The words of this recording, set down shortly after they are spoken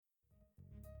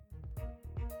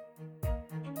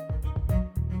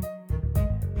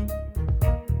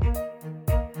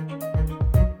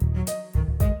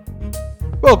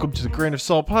Welcome to the Grain of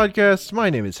Salt podcast. My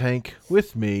name is Hank.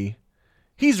 With me,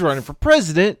 he's running for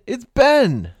president. It's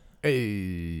Ben.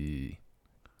 Hey.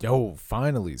 Yo,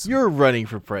 finally. You're running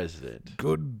for president.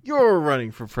 Good. You're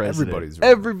running for president.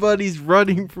 Everybody's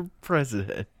running for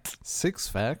president. 6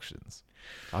 factions.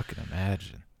 I can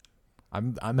imagine.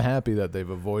 I'm happy that they've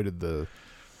avoided the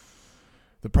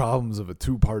problems of a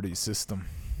 2-party system.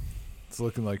 It's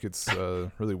looking like it's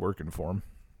really working for them.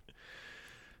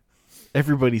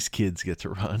 Everybody's kids get to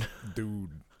run.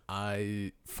 Dude,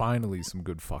 finally some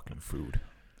good fucking food.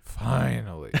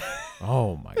 Finally.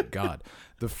 Oh my God.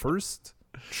 The first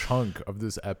chunk of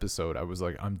this episode, I was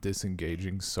like, I'm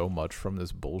disengaging so much from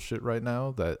this bullshit right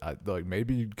now that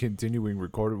maybe continuing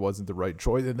recorded wasn't the right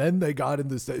choice. And then they got in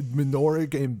this, Minora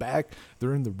came back,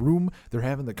 they're in the room, they're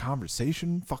having the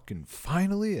conversation fucking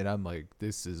finally, and I'm like,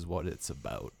 this is what it's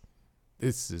about.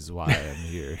 This is why I'm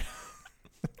here.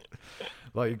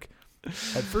 Like,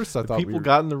 at first I thought people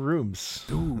got in the rooms,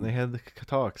 dude, and they had the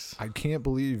talks. I can't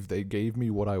believe they gave me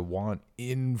what I want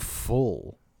in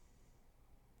full.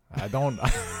 I don't.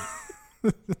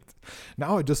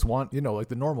 Now I just want, like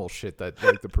the normal shit, that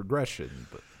like the progression,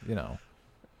 but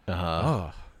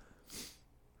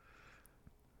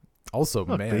Also,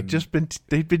 look, man,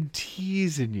 they'd been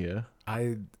teasing you.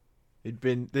 They'd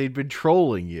been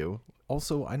trolling you.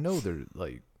 Also, I know they're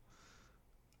like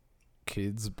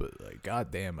kids, but like,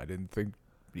 goddamn, I didn't think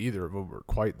either of them were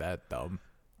quite that dumb.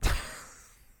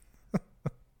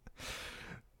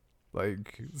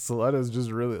 Like, Soletta's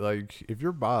just really like, if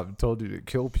your mom told you to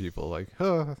kill people, like,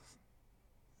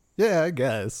 yeah, I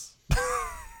guess.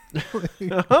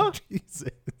 Like,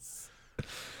 Jesus.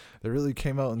 They really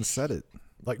came out and said it,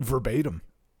 like, verbatim.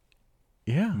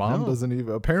 Yeah. Mom doesn't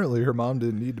even, apparently her mom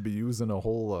didn't need to be using a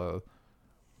whole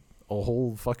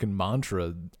fucking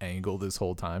mantra angle this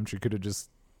whole time. She could have just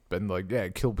been like, yeah,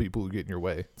 kill people who get in your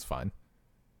way. It's fine.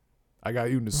 I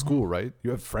got you into school, right? You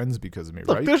have friends because of me,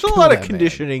 look, right? There's a lot of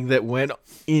conditioning that went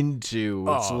into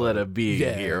Soletta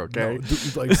being here, okay? No,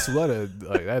 like, Soletta,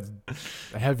 like, that's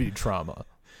heavy trauma.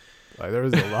 Like,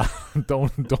 there's a lot.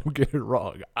 Don't get it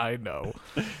wrong. I know.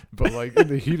 But, like, in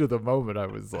the heat of the moment, I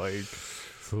was like,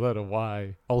 Soletta,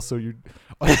 why? Also,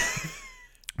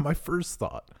 my first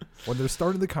thought, when they're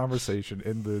starting the conversation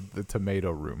in the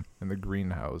tomato room, in the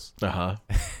greenhouse. And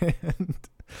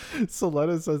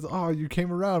Soletta says, "Oh, you came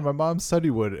around. My mom said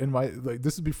you would." And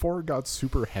this is before it got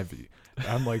super heavy.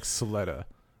 I'm like, Soletta,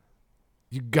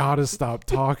 you gotta stop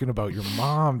talking about your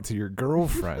mom to your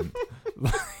girlfriend.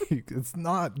 Like, it's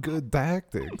not good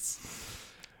tactics.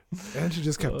 And she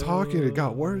just kept talking. It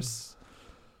got worse.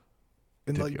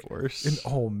 And did get worse. And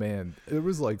oh man, it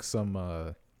was like some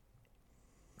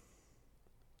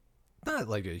not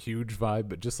like a huge vibe,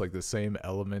 but just like the same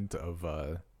element of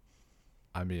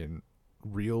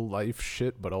real life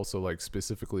shit, but also like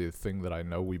specifically a thing that I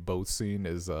know we both seen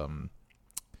is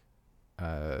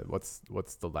what's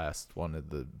the last one of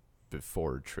the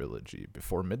Before trilogy?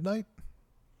 Before Midnight?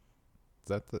 Is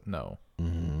that no?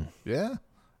 Mm-hmm. Yeah,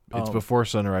 it's Before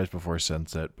Sunrise, Before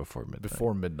Sunset, Before Midnight.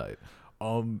 Before Midnight.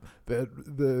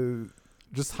 The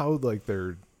just how like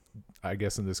their, I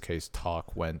guess in this case,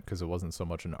 talk went, because it wasn't so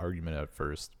much an argument at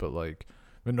first, but like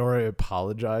Minora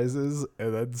apologizes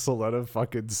and then Soletta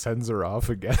fucking sends her off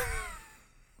again.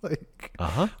 Like,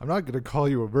 I'm not gonna call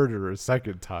you a murderer a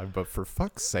second time, but for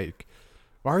fuck's sake,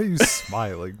 why are you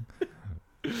smiling?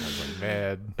 I was like,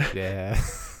 man, yeah.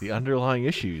 The underlying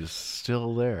issues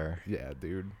still there. Yeah,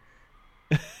 dude.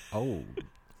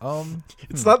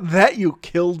 It's not that you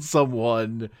killed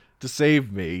someone to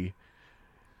save me.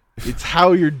 It's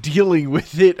how you're dealing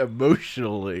with it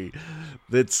emotionally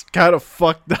that's kind of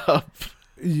fucked up.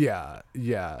 Yeah.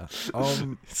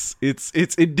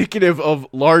 It's indicative of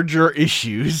larger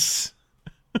issues.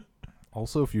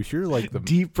 Also, if you hear like the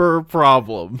deeper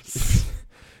problems,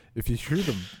 if you hear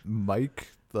the mic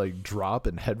like drop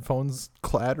and headphones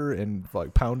clatter and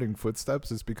like pounding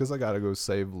footsteps, it's because I gotta go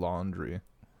save laundry.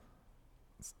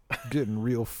 It's getting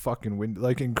real fucking windy,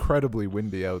 like incredibly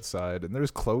windy outside, and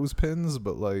there's clothespins,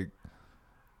 but like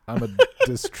I'm a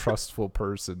distrustful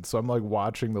person, so I'm like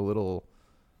watching the little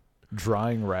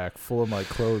drying rack full of my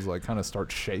clothes like kind of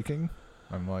start shaking.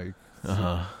 I'm like,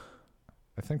 I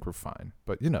think we're fine,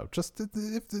 but just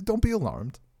don't be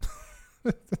alarmed.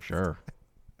 Sure.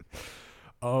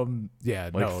 Yeah,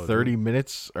 like no, 30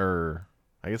 minutes, or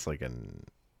I guess like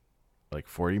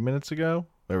 40 minutes ago,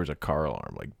 there was a car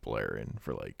alarm like blaring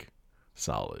for like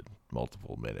solid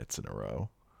multiple minutes in a row.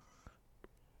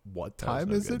 What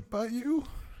time is it by you?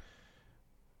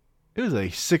 It was a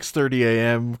 6:30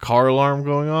 a.m. car alarm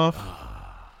going off.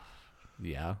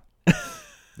 Yeah.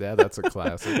 Yeah, that's a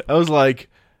classic. I was like,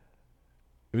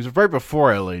 It was right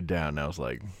before I laid down. And I was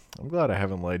like, I'm glad I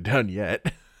haven't laid down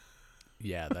yet.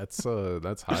 Yeah, that's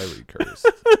highly cursed.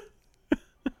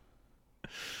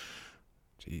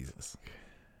 Jesus.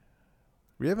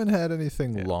 We haven't had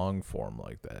anything long form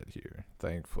like that here,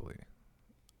 thankfully.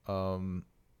 Yeah,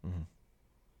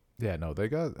 no,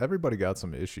 everybody got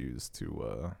some issues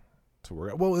to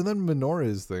work out. Well, and then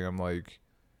Minora's thing, I'm like,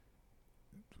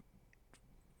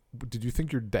 did you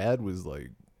think your dad was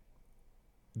like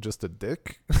just a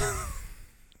dick?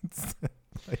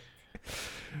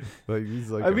 like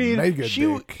he's like, I mean, mega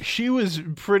dick. She was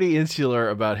pretty insular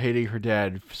about hating her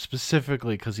dad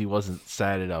specifically because he wasn't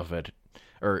sad enough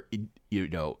or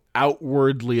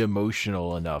outwardly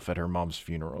emotional enough at her mom's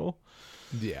funeral.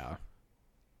 Yeah.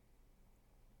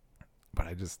 But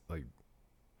I just like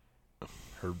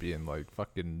her being like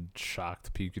fucking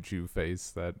shocked Pikachu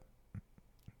face that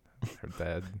her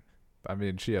dad. I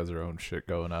mean, she has her own shit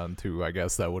going on too. I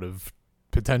guess that would have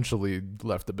potentially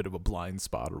left a bit of a blind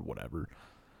spot or whatever.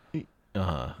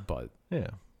 But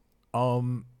yeah.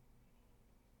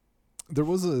 There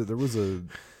was a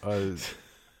oh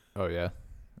yeah.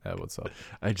 Yeah, what's up?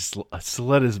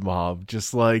 Soletta's mom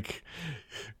just like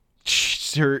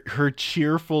her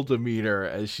cheerful demeanor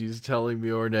as she's telling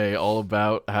Mjolnir all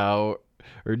about how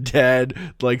her dad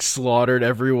like slaughtered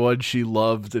everyone she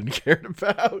loved and cared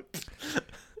about.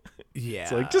 Yeah.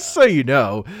 It's like, just so you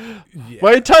know,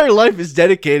 my entire life is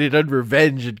dedicated on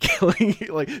revenge and killing.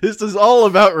 Like, this is all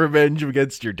about revenge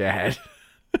against your dad.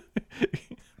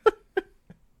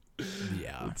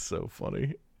 Yeah. It's so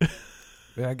funny.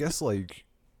 Yeah, I guess like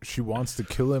she wants to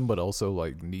kill him, but also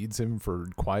like needs him for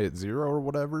Quiet Zero or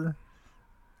whatever.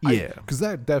 Yeah, because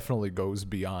that definitely goes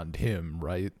beyond him,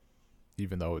 right?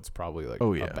 Even though it's probably like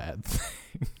a bad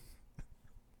thing.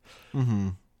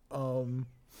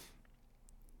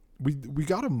 We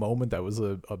got a moment that was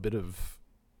a bit of,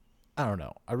 I don't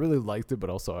know. I really liked it, but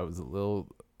also I was a little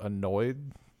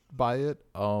annoyed by it.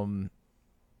 Ilan,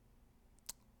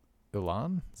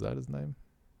 is that his name?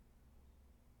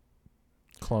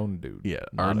 Clone dude. Yeah,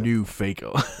 our new fake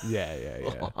Ilan.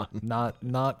 Yeah.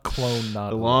 Not clone,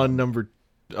 not Ilan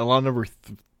number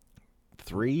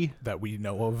 3 that we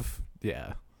know of.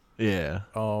 Yeah. Yeah.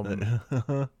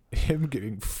 Him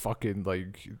getting fucking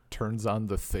like turns on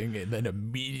the thing and then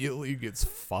immediately gets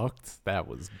fucked. That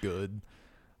was good.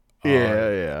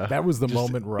 Yeah. That was the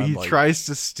moment where he tries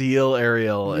to steal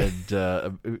Ariel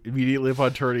and immediately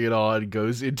upon turning it on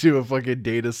goes into a fucking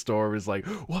data storm. Is like,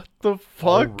 what the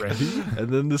fuck? Already? And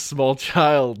then the small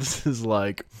child is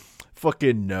like,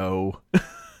 fucking no.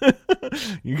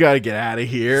 You gotta get out of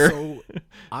here. So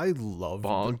I loved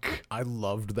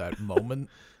that moment.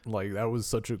 Like that was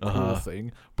such a cool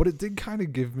thing. But it did kind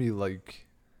of give me like,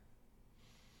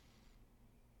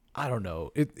 I don't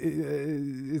know.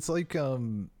 It's like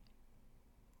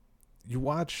you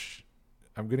watch,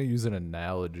 I'm going to use an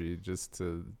analogy just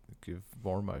to give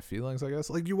more of my feelings, I guess.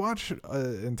 Like you watch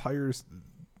entire,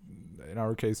 in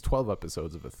our case, 12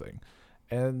 episodes of a thing.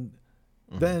 And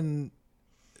then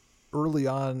early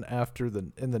on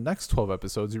in the next 12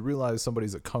 episodes, you realize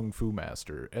somebody's a kung fu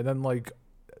master. And then like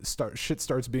shit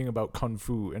starts being about kung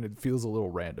fu and it feels a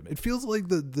little random. It feels like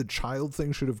the child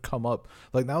thing should have come up.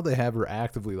 Like now they have her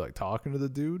actively like talking to the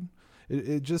dude.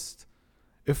 It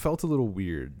felt a little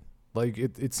weird. Like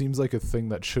it seems like a thing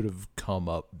that should have come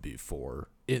up before.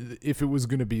 If it was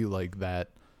going to be like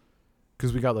that,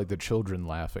 because we got like the children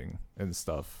laughing and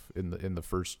stuff in the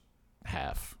first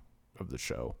half of the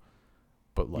show.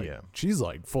 But like she's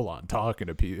like full on talking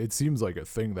to people. It seems like a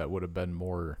thing that would have been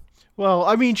more. Well,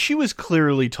 I mean, she was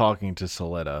clearly talking to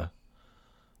Soletta.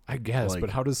 I guess,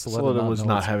 but how does Soletta was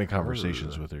not having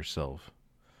conversations with herself?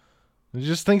 She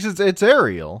just thinks it's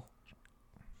Ariel.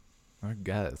 I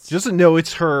guess. She doesn't know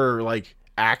it's her like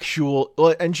actual,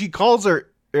 and she calls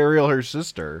her Ariel her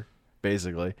sister.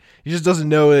 Basically, he just doesn't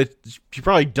know it. She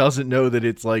probably doesn't know that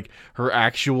it's like her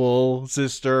actual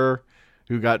sister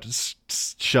who got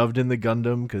shoved in the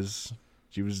Gundam because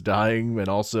she was dying, and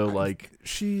also like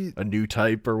a new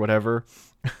type or whatever.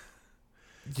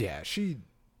 Yeah, she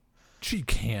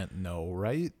can't know,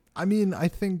 right? I mean, I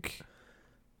think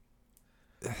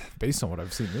based on what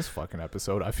I've seen this fucking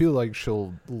episode, I feel like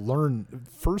she'll learn.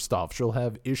 First off, she'll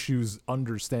have issues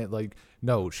understand. Like,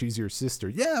 no, she's your sister.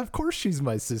 Yeah, of course she's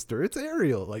my sister. It's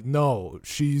Ariel. Like, no,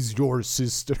 she's your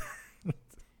sister.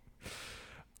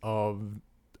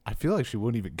 I feel like she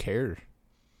wouldn't even care.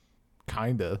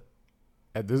 Kinda.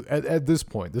 At this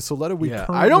point, the Soletta we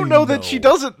currently I don't know that she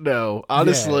doesn't know,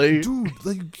 honestly. Yeah, dude,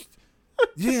 like,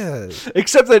 yeah.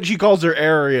 Except that she calls her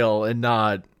Ariel and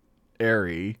not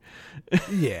Ari.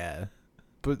 Yeah.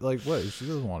 But, like, what? She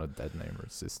doesn't want a dead name her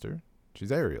sister.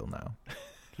 She's Ariel now.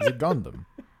 He's a Gundam.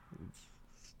 It's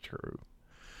true.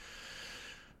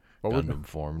 What Gundam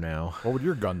form now. What would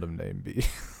your Gundam name be?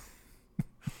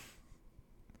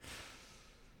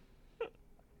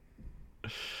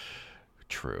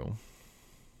 True.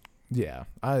 Yeah,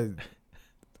 I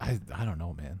don't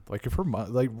know, man. Like if her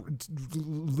mom, like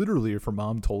literally, if her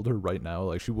mom told her right now,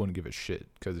 like she wouldn't give a shit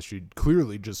because she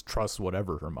clearly just trusts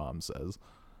whatever her mom says.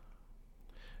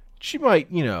 She might,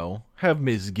 have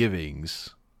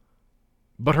misgivings,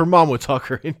 but her mom would talk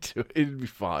her into it. It'd be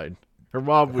fine. Her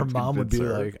mom would be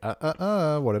her. like,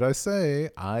 what did I say?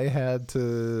 I had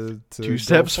to 2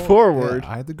 steps forward.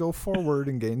 Yeah, I had to go forward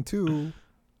and gain 2.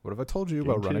 What have I told you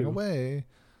about running away?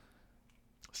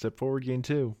 Step forward, gain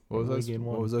 2. What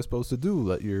was I supposed to do?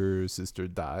 Let your sister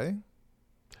die?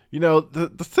 The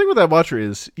thing with that watcher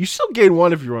is you still gain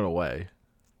 1 if you run away.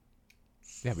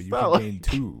 Yeah, but you can gain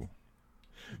 2.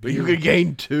 But you could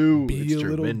gain 2. Be It's a true.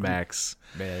 little Min-max.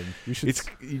 Man, you should.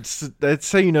 It's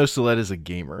that's how you know Soletta's a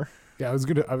gamer. Yeah, I was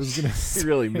gonna. You're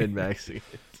really min-maxing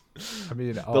it. I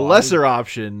mean, the lesser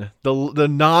option, the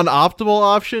non-optimal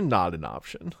option, not an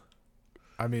option.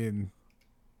 I mean,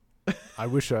 I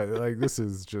wish I like. This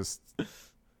just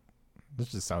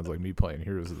sounds like me playing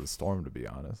Heroes of the Storm, to be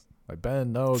honest. Like,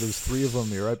 Ben, no, there's 3 of them.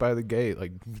 You're right by the gate.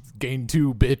 Like, gain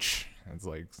 2, bitch. And it's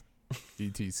like,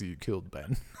 ETC killed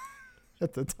Ben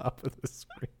at the top of the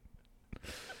screen.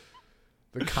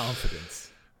 The confidence.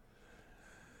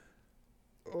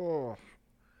 Oh.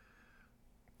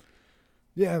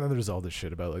 Yeah, and then there's all this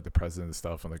shit about like the president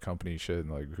stuff and the company shit, and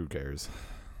like, who cares?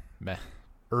 Meh.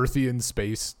 Earthian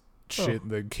space shit.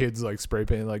 The kids like spray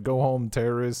painting like, "Go home,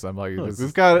 terrorists." I'm like, Look,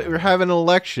 we're having an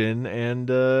election, and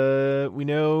we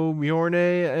know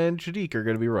Mjorne and Shadik are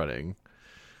going to be running.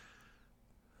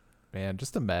 Man,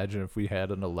 just imagine if we had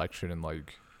an election in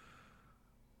like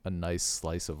a nice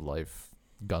slice of life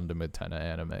Gundam Utena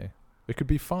anime. It could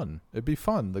be fun. It'd be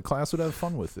fun. The class would have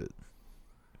fun with it.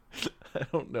 I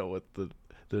don't know what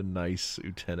the nice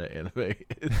Utena anime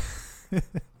is.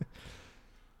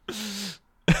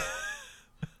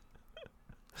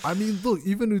 I mean, look,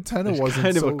 even Utena wasn't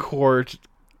kind of so... a core.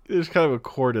 There's kind of a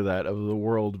core to that, of the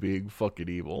world being fucking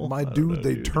evil. My dude,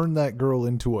 they turned that girl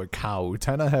into a cow.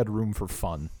 Utena had room for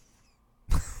fun.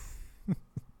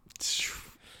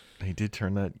 They did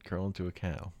turn that girl into a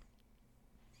cow.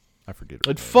 I forget.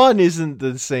 But fun isn't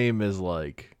the same as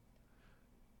like.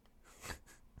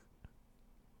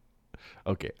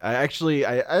 Okay, I actually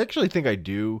think I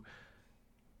do.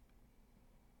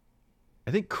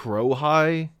 I think Crow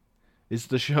High is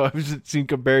the show I've seen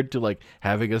compared to like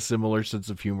having a similar sense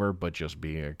of humor, but just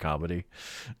being a comedy.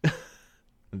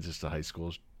 Just a high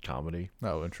school comedy.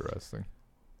 Oh, interesting.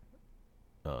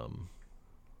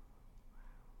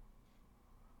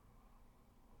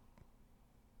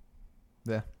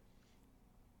 Yeah.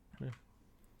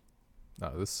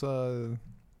 No, this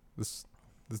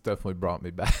definitely brought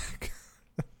me back.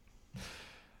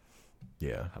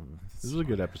 Yeah, this was a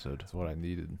good episode. That's what I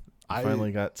needed. I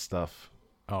finally got stuff.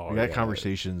 Oh, we got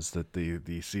conversations that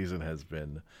the season has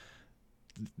been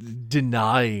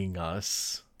denying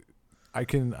us. I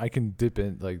can dip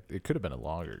in, like, it could have been a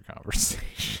longer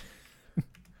conversation.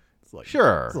 It's like,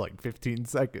 sure, it's like 15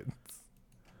 seconds.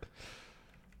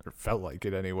 Or felt like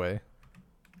it anyway.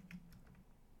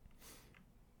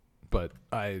 But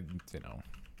I'm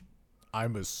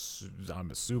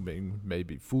assuming,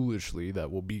 maybe foolishly,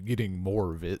 that we'll be getting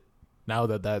more of it. Now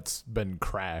that that's been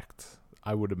cracked,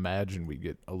 I would imagine we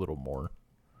get a little more.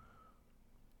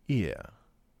 Yeah.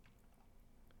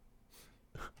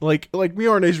 Like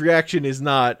Mjorne's reaction is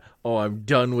not, "Oh, I'm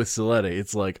done with Soletta."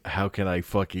 It's like, how can I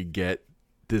fucking get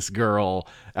this girl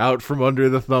out from under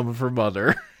the thumb of her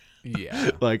mother?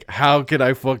 Yeah. Like, how can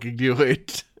I fucking do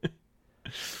it?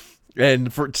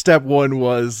 And for step 1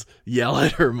 was yell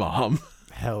at her mom.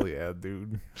 Hell yeah,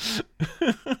 dude.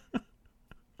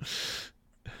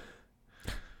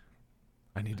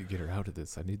 I need to get her out of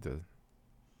this. I need to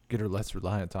get her less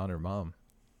reliant on her mom.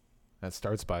 That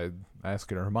starts by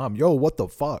asking her mom, "Yo, what the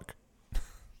fuck?"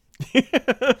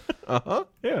 Uh-huh.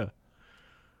 Yeah.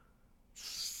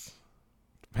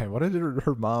 Man, what did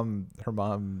her mom,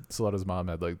 Soletta's mom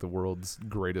had like the world's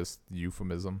greatest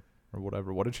euphemism or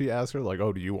whatever. What did she ask her? Like,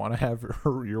 "Oh, do you want to have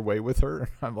your way with her?"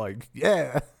 I'm like,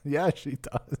 yeah, she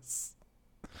does.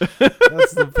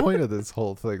 That's the point of this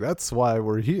whole thing. That's why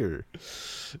we're here.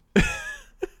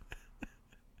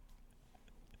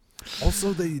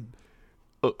 Also, like,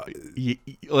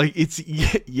 it's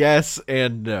yes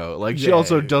and no. Like, she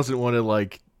also doesn't want to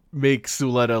like make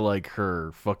Suletta like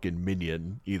her fucking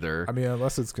minion either. I mean,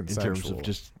 unless it's consensual. In terms of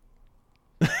just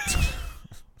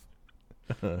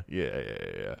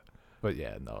yeah. But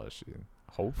yeah, no,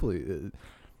 hopefully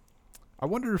I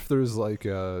wonder if there's like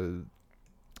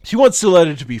She wants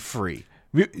Suletta to be free.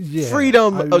 Yeah,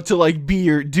 Freedom to like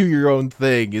do your own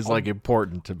thing is like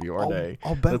important to Bjorn.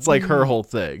 I'll bet that's like her whole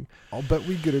thing. I'll bet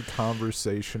we get a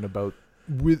conversation about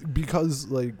because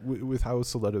like with how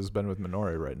Soletta's been with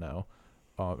Minori right now,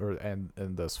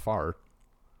 and thus far,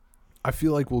 I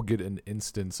feel like we'll get an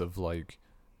instance of like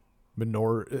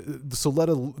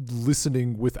Soletta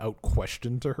listening without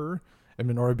question to her, and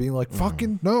Minori being like,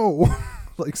 "Fucking no,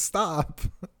 like stop."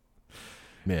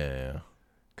 Yeah,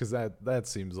 because that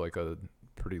seems like a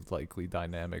pretty likely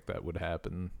dynamic that would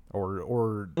happen,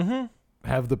 or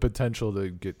have the potential to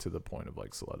get to the point of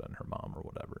like Soletta and her mom or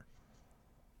whatever.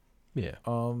 Yeah.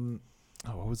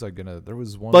 What was I gonna? There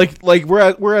was one like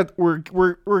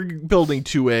we're building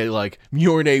to a like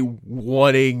Mjorne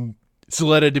wanting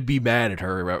Soletta to be mad at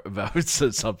her about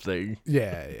something.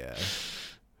 Yeah.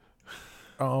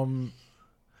 Oh,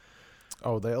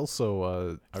 they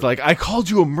also it's like, I called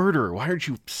you a murderer. Why aren't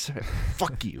you upset?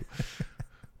 Fuck you.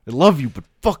 I love you, but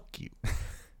fuck you.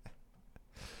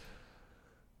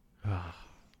 God.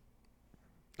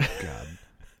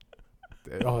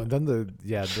 Oh, and then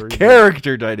during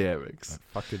character dynamics.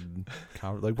 Fucking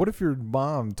like, what if your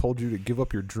mom told you to give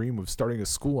up your dream of starting a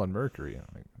school on Mercury?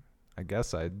 Like, I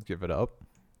guess I'd give it up.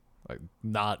 Like,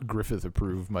 not Griffith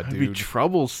approved, my dude. It'd be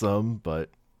troublesome, but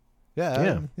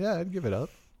yeah, I'd give it up.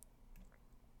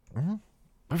 Mm-hmm.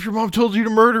 What if your mom told you to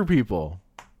murder people?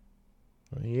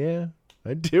 Yeah,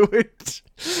 I'd do it.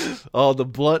 Oh, the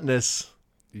bluntness.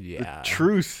 Yeah. The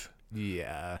truth.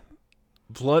 Yeah.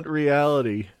 Blunt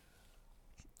reality.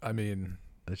 I mean,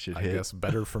 that should I hit. guess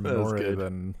better for Minori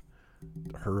than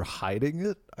her hiding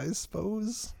it, I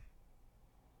suppose.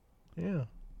 Yeah.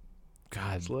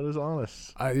 God, Soletta's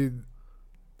honest. I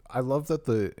love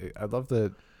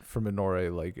that for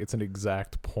Minori, like, it's an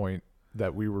exact point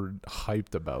that we were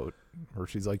hyped about, where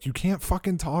she's like, you can't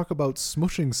fucking talk about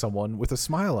smushing someone with a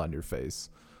smile on your face.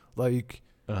 Like,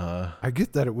 I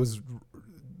get that it was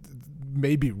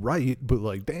maybe right, but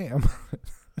like, damn.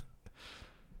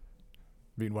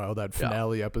 Meanwhile, that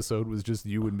finale episode was just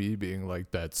you and me being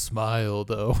like, that smile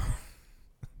though.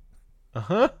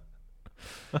 Oh,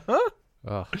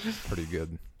 pretty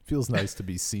good. Feels nice to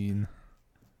be seen.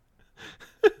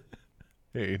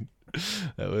 Hey,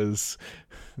 the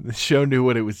show knew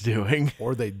what it was doing.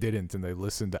 Or they didn't, and they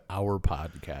listened to our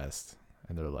podcast,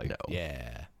 and they're like, no.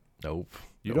 yeah. Nope.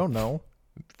 You don't know.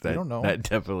 You don't know. That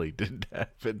definitely didn't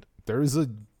happen. There's a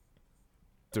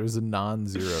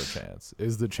non-zero chance.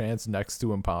 Is the chance next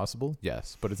to impossible?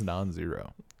 Yes, but it's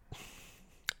non-zero.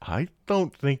 I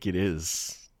don't think it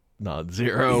is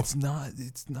non-zero. It's not.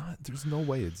 There's no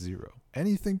way it's zero.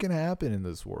 Anything can happen in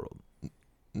this world.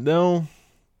 No.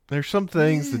 There's some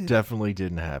things that definitely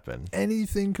didn't happen.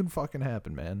 Anything can fucking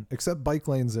happen, man. Except bike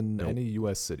lanes in any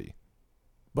U.S. city.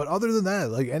 But other than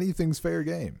that, like, anything's fair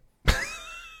game.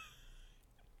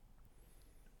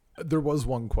 There was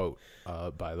one quote,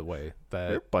 by the way, that...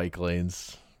 There are bike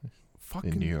lanes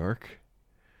in New York.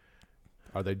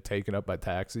 Are they taken up by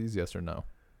taxis, yes or no?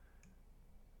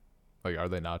 Like, are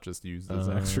they not just used as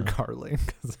an extra car lane?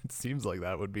 Because it seems like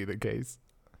that would be the case.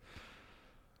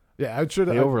 Yeah,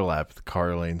 they overlap the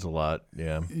car lanes a lot.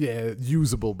 Yeah. Yeah,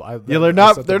 usable. They're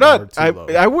not.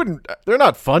 I wouldn't. They're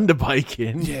not fun to bike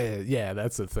in. Yeah,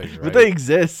 that's the thing. Right? But they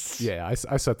exist. Yeah, I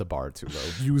set the bar too low.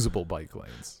 Usable bike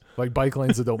lanes, like bike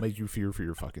lanes that don't make you fear for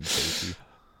your fucking safety.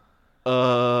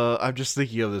 I'm just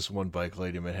thinking of this one bike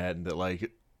lane in Manhattan that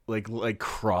like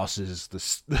crosses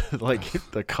the like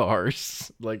the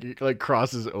cars, like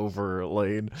crosses over a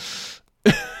lane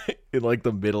in like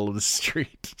the middle of the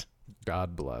street.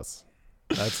 God bless.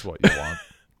 That's what you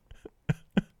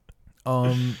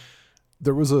want.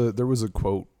 There was a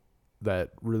quote that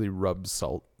really rubbed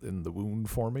salt in the wound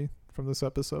for me from this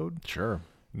episode. Sure.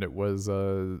 And it was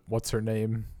what's her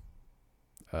name?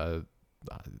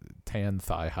 Tan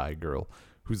thigh high girl,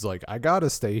 who's like, I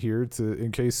gotta stay here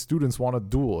in case students want to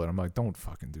duel. And I'm like, don't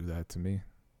fucking do that to me.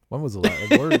 When was the last?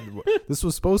 This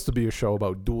was supposed to be a show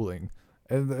about dueling,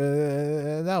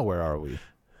 and now where are we?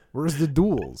 Where's the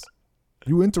duels?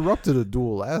 You interrupted a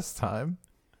duel last time.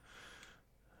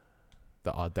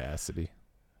 The audacity.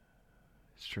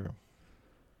 It's true.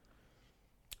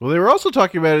 Well, they were also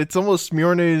talking about it's almost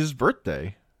Mjorne's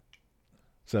birthday.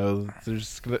 So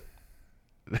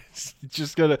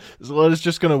Soletta's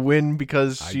just gonna win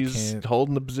because she's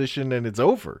holding the position and it's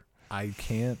over. I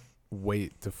can't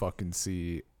wait to fucking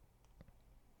see.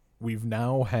 We've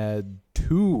now had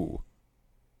 2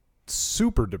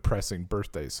 super depressing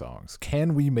birthday songs.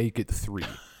 Can we make it 3?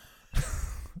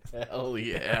 Hell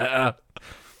yeah.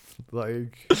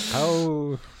 Like,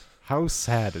 how How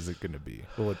sad is it going to be?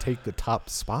 Will it take the top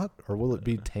spot or will it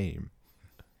be tame?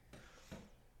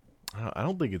 I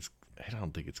don't think it's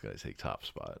gonna take top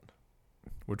spot.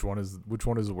 Which one is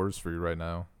worse for you right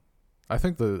now? I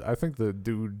think the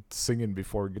dude singing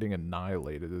before getting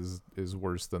annihilated is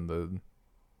worse than the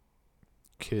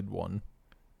kid one.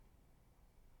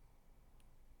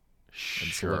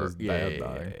 Sure.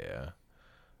 Yeah.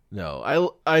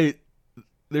 No, I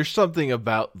there's something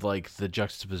about like the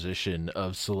juxtaposition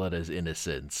of Soletta's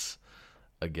innocence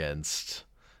against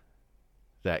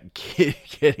that kid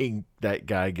getting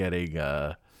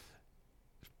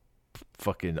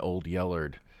fucking old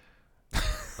Yellard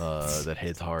that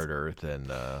hits harder than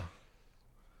the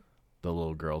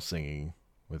little girl singing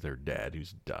with her dad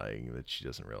who's dying that she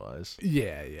doesn't realize.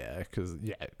 Yeah, because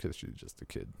she's just a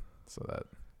kid. So that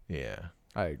Yeah.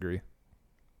 I agree.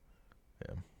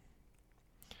 Yeah.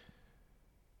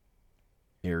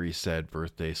 Eerie's sad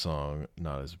birthday song,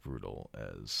 not as brutal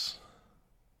as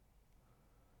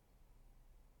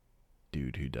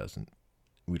dude who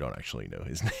we don't actually know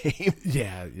his name.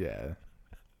 Yeah.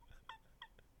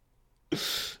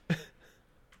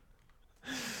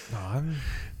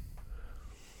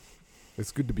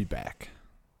 It's good to be back.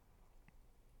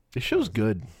 This show's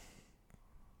good.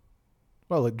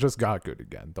 Well, it just got good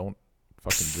again. Don't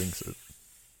fucking jinx it.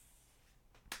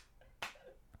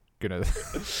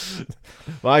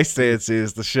 My stance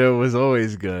is the show was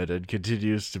always good and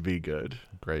continues to be good.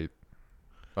 Great.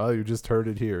 Well, you just heard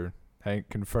it here. Hank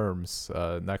confirms.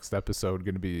 Next episode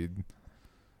going to be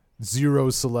Zero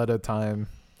Soletta time.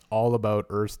 All about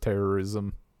Earth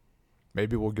terrorism.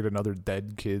 Maybe we'll get another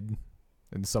dead kid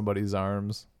in somebody's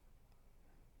arms.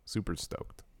 Super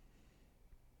stoked.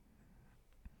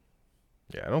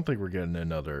 Yeah, I don't think we're getting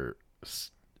another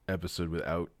episode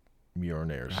without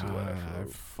Mjolnir Soletta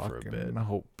for a bit. I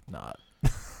hope not.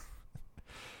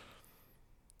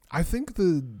 I think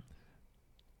the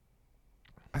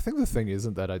thing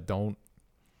isn't that I don't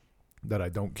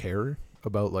care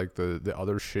about like the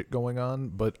other shit going on,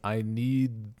 but I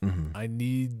need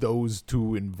those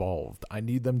two involved. I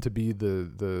need them to be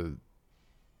the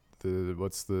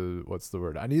what's the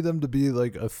word? I need them to be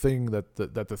like a thing that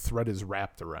the thread is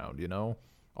wrapped around, you know?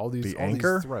 All these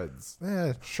threads.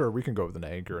 Sure, we can go with an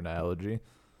anchor analogy.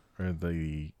 Or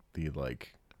the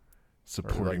like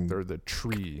supporting, like they're the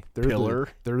tree. They're pillar.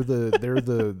 They're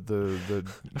the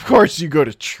Of course you go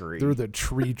to tree. They're the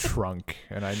tree trunk,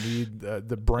 and I need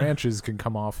the branches can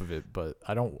come off of it, but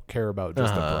I don't care about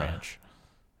just a branch.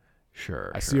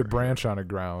 Sure. I see a branch on the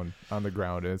ground,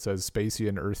 and it says Spacey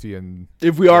and Earthian.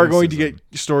 If we are going to get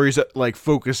stories that, like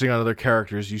focusing on other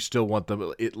characters, you still want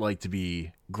them to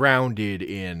be grounded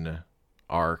in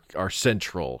our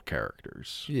central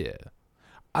characters. Yeah.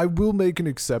 I will make an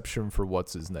exception for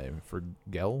what's his name? For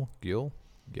Gel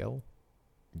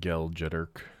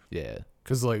Jeddirk. Yeah.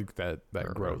 Cuz like that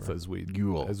growth as we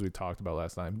talked about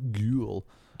last time. Ghoul.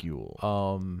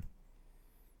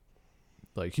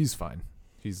 Like he's fine.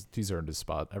 He's earned his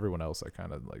spot. Everyone else I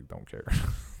kind of like don't care.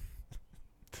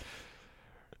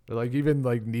 But like even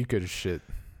like Nika's shit,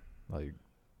 like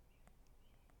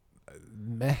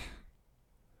meh.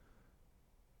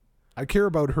 I care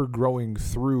about her growing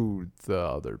through the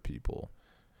other people.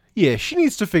 Yeah, she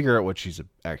needs to figure out what she's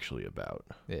actually about.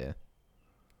 Yeah.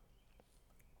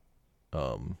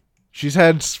 She's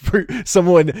had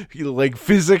someone like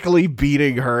physically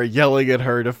beating her, yelling at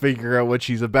her to figure out what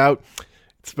she's about.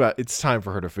 It's time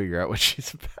for her to figure out what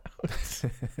she's about.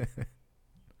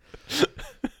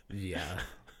 Yeah.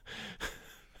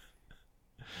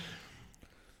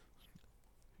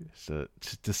 So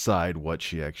to decide what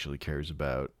she actually cares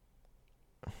about.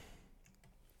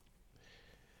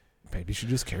 Maybe she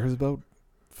just cares about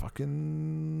fucking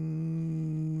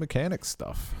mechanic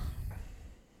stuff.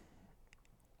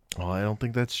 Well, I don't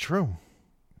think that's true.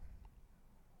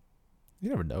 You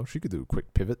never know. She could do a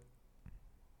quick pivot.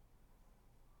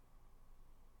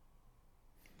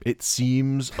 It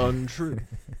seems untrue.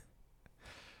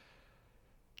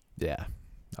 Yeah.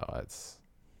 Oh,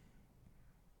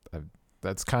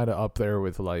 that's kind of up there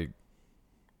with like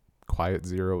Quiet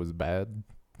Zero is bad.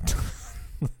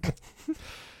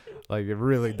 Like it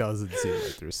really doesn't seem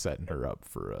like they're setting her up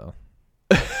for a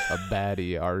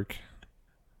baddie arc.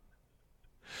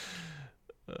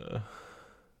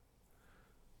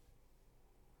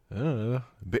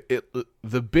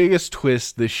 The biggest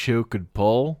twist this show could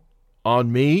pull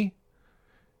on me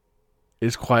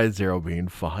is Quiet Zero being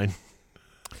fine.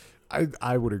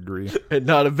 I would agree. And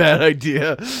not a bad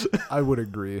idea. I would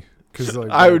agree. Cause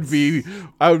like I would be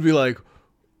like,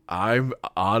 I'm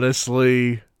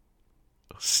honestly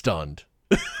stunned.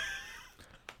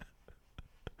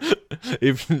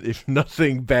 if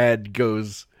nothing bad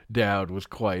goes down with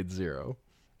Quiet Zero,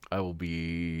 I will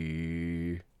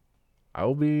be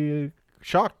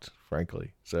shocked,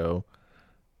 frankly. So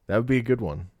that would be a good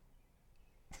one.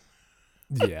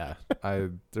 Yeah,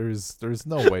 there's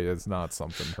no way it's not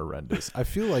something horrendous. I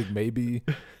feel like maybe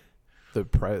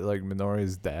like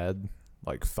Minori's dad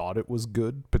like thought it was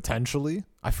good potentially.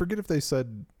 I forget if they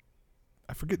said.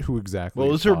 I forget who exactly. Well,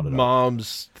 it was her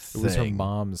mom's thing. It was her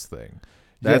mom's thing.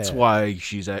 That's why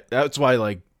that's why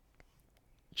like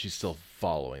she's still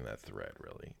following that thread.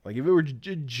 Really, like if it were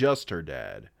just her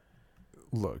dad.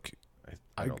 Look,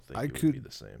 I don't think it would be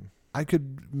the same. I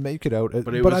could make it out,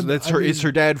 but it's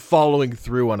her dad following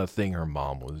through on a thing her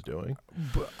mom was doing.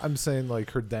 But I'm saying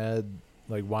like her dad,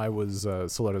 like why was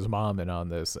Soletta's mom in on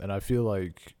this? And I feel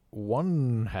like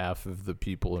one half of the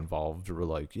people involved were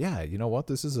like, yeah, you know what,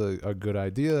 this is a good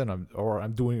idea, and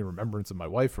I'm doing in remembrance of my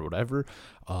wife or whatever.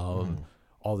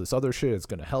 All this other shit, it's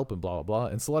gonna help and blah blah blah.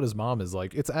 And Soletta's mom is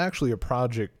like, it's actually a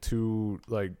project to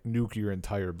like nuke your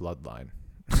entire bloodline.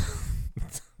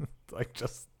 Like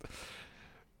just.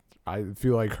 I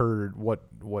feel like I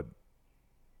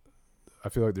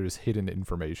feel like there's hidden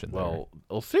information there.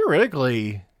 Well,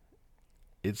 theoretically,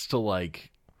 it's to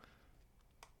like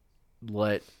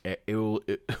let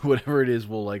whatever it is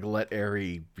will like let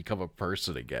Eri become a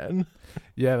person again.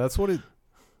 Yeah, that's what it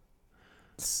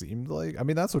seemed like. I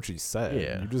mean, that's what she said.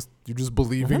 Yeah, you're just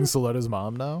believing Soletta's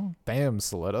mom now. Damn,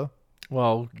 Soletta.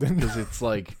 Well, because it's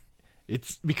like.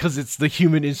 It's because it's the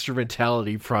human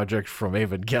instrumentality project from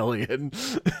Evangelion.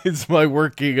 It's my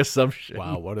working assumption.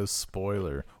 Wow, what a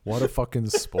spoiler. What a fucking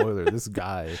spoiler. This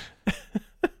guy.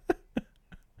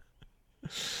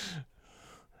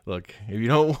 Look, if you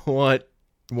don't want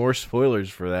more spoilers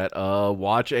for that,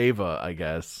 watch Ava, I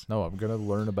guess. No, I'm going to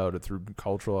learn about it through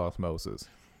cultural osmosis.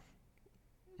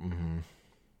 Mm-hmm.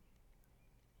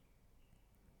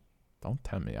 Don't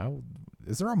tempt me.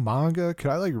 Is there a manga?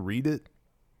 Could I, like, read it?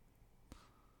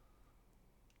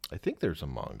 I think there's a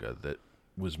manga that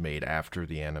was made after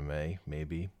the anime,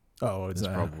 maybe. Oh, it's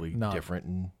probably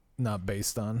different. Not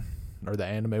based on, or the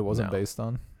anime wasn't based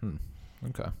on?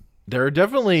 Okay. There are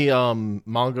definitely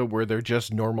manga where they're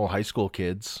just normal high school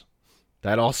kids.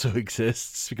 That also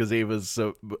exists because Ava's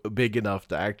so big enough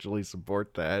to actually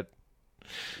support that.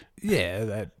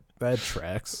 Yeah, that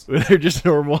tracks. They're just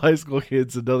normal high school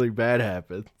kids and nothing bad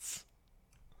happens.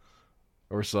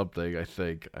 Or something, I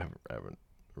think. I haven't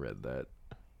read that.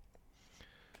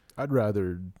 I'd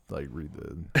rather like read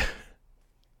the.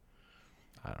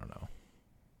 I don't know.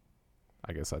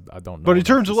 I guess I don't know. But in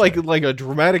terms of like a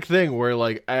dramatic thing where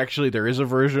like actually there is a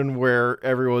version where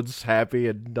everyone's happy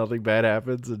and nothing bad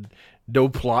happens and no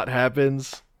plot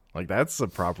happens, like that's a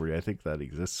property I think that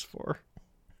exists for.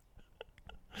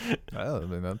 I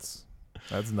mean that's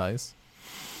nice.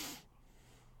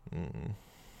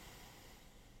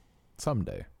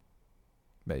 Someday,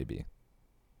 maybe,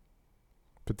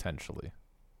 potentially.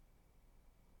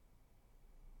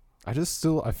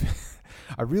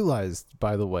 I realized,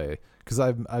 by the way, because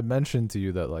I mentioned to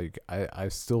you that like I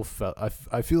still felt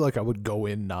I feel like I would go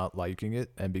in not liking it,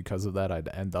 and because of that I'd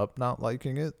end up not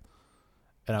liking it,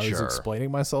 and I was explaining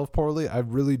myself poorly. I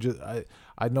really just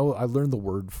I know I learned the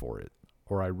word for it,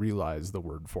 or I realized the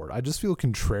word for it. I just feel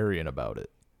contrarian about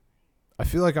it. I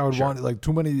feel like I would want like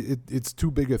too many. It's too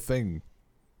big a thing,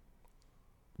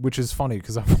 which is funny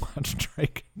because I've watched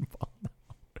Dragon Ball.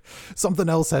 Something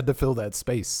else had to fill that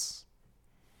space.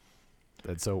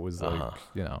 And so it was like,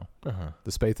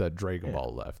 the space that Dragon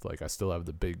Ball left. Like, I still have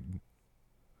the big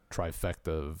trifecta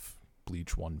of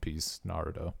Bleach, One Piece,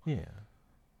 Naruto. Yeah.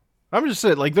 I'm just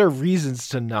saying, like, there are reasons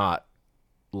to not,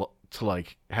 to,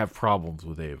 like, have problems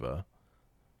with Ava.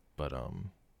 But,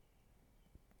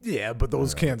 yeah, but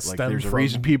those can't like, stem there's from... a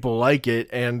reason people like it,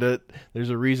 and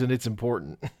there's a reason it's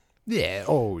important. Yeah,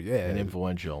 oh, yeah. And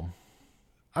influential.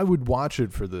 I would watch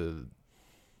it for the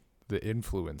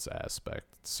influence aspect,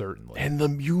 certainly. And the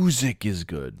music is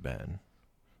good, man.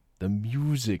 The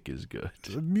music is good.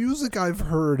 The music I've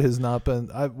heard has not been...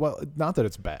 not that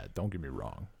it's bad, don't get me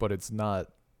wrong, but it's not...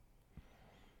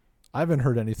 I haven't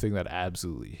heard anything that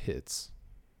absolutely hits.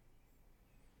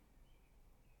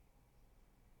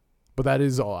 But that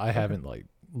is all. I haven't, like,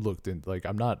 looked in... Like,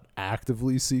 I'm not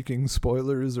actively seeking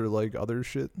spoilers or, like, other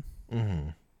shit.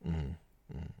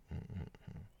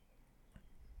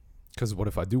 Because what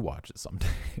if I do watch it someday?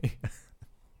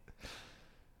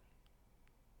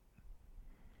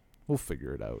 We'll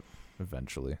figure it out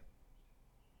eventually.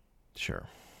 Sure.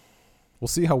 We'll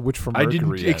see how Witch from Mercury I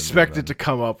didn't expect it to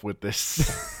come up with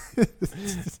this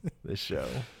this show.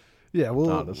 Yeah,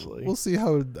 honestly, we'll see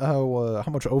how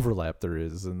much overlap there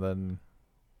is, and then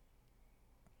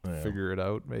Yeah. figure it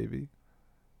out, maybe.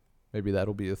 Maybe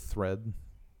that'll be a thread.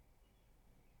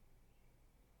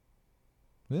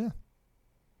 Yeah.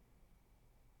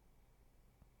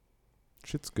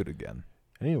 Shit's good again.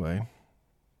 Anyway.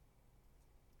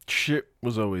 Shit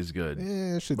was always good.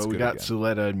 Yeah, shit's but we good got again.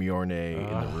 Suletta and Miorne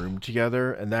in the room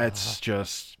together, and that's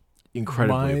just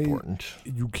incredibly important.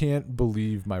 You can't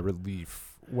believe my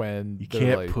relief when You they're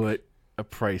can't like, put a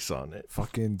price on it.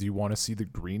 fucking, do you want to see the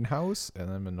greenhouse? And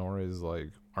then Minora is like,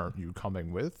 aren't you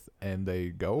coming with? And they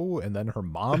go, and then her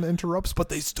mom interrupts, but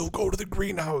they still go to the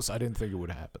greenhouse. I didn't think it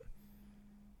would happen.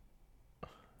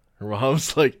 Her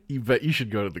mom's like, you bet you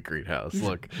should go to the greenhouse.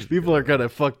 Look, people are gonna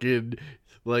fucking,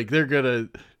 like, they're gonna...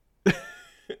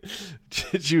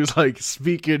 She was like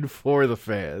speaking for the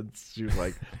fans. She was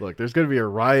like, look, there's gonna be a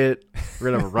riot. We're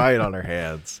gonna have a riot on our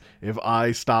hands if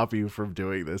I stop you from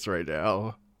doing this right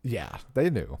now. Yeah, they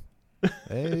knew.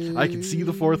 I can see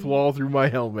the fourth wall through my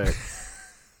helmet.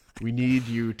 We need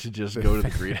you to just go to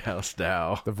the greenhouse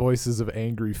now. The voices of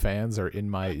angry fans are in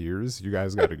my ears. You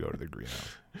guys got to go to the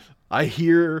greenhouse. I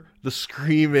hear the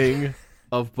screaming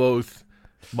of both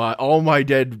all my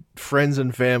dead friends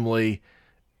and family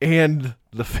and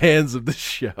the fans of the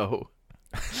show.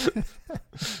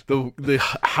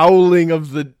 The howling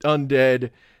of the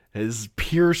undead has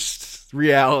pierced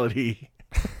reality.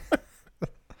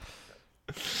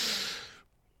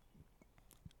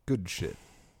 Good shit.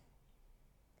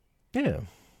 Yeah.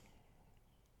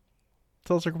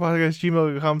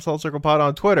 SoulCirclePodcast@gmail.com, SoulCirclePod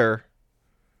on Twitter.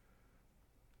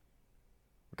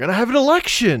 We're gonna have an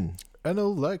election. An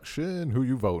election. Who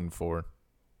you voting for?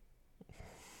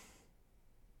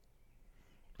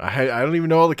 I don't even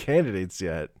know all the candidates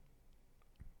yet.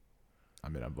 I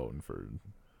mean, I'm voting for...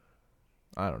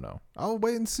 I don't know. I'll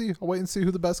wait and see. I'll wait and see who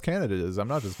the best candidate is. I'm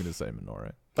not just going to say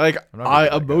Minore. Like,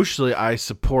 emotionally, I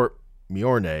support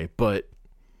Miorne, but,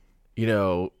 you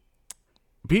know,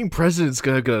 being president's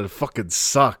gonna fucking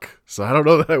suck. So I don't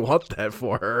know that I want that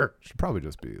for her. Should probably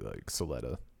just be like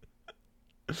Suletta.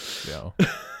 You know,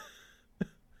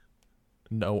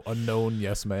 no unknown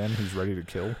yes man who's ready to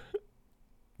kill.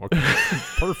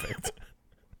 Perfect.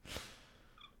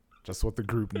 Just what the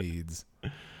group needs.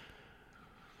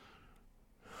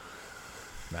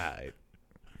 Night.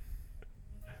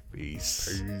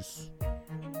 Peace.